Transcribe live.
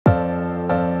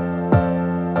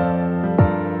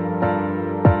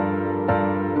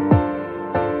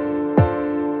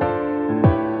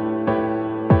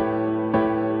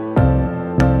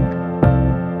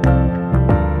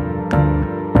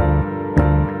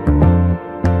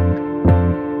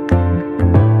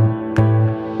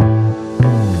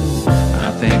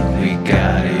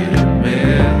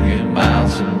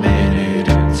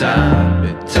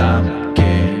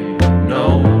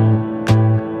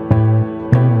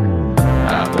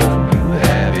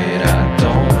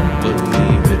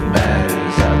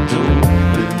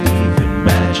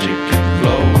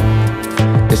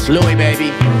Louis,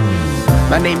 baby.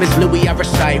 My name is Louis, I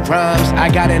recite rhymes.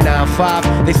 I got a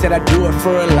 9-5, they said I'd do it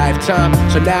for a lifetime.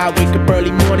 So now I wake up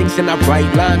early mornings and I write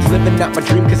lines, living out my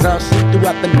dream cause I don't sleep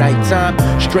throughout the nighttime.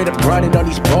 Straight up running on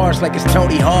these bars like it's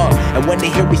Tony Hawk. And when they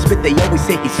hear me spit, they always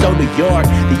say he's so New York.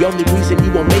 The only reason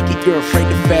you won't make it, you're afraid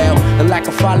to fail. A lack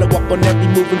of follow-up on every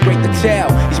move and great to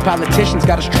tell. These politicians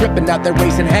got us tripping out there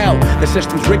raising hell. The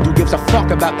system's rigged, who gives a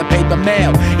fuck about the paper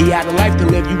mail? He had a life to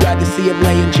live, you'd rather see him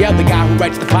lay in jail. The guy who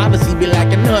writes the policy be like,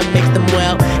 I know it makes them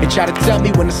well, and try to tell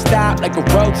me when to stop like a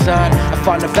road sign. I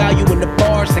find the value in the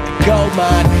bars like a gold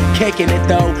mine. Kicking it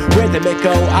though,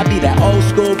 rhythmico. I be that old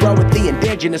school bro with the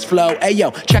indigenous flow.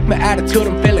 Ayo, check my attitude,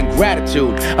 I'm feeling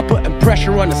gratitude. I'm putting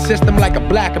pressure on the system like a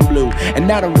black and blue.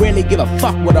 And I don't really give a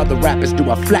fuck what other rappers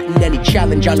do. I flatten any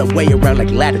challenge on the way around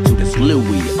like latitude. It's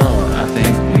Louis. I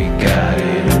think we got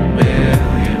it a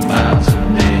million miles a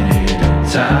minute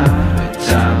at time and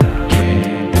time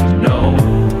again, you know.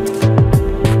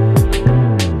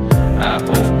 I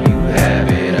hope you have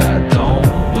it, I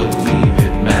don't believe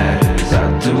it matters.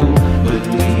 I do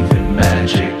believe in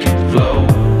magic and flow.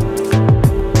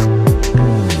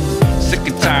 Sick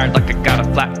and tired like I got a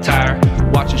flat tire,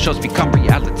 watching shows become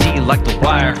reality like The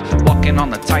Wire. Walking on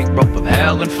the tightrope of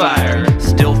hell and fire,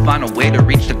 still find a way to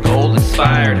reach the goal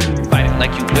inspired. Fight it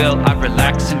like you will, I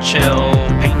relax and chill.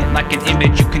 Paint it like an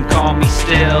image, you can call me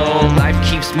still. Life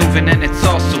keeps moving and it's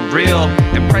all surreal.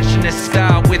 Impressionist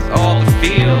style with all the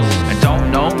feels. I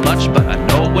don't know much, but I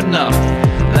know enough.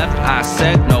 Left eye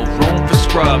said no room for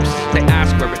scrubs. They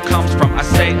ask where it comes from, I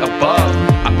say above.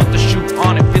 I put the shoe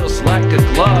on, it feels like a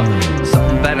glove.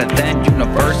 Something better than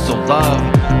universal love.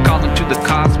 Calling to the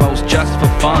cosmos just for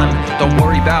fun. Don't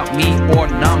worry about me or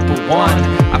number one.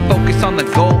 I focus on the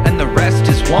goal and the rest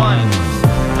is one.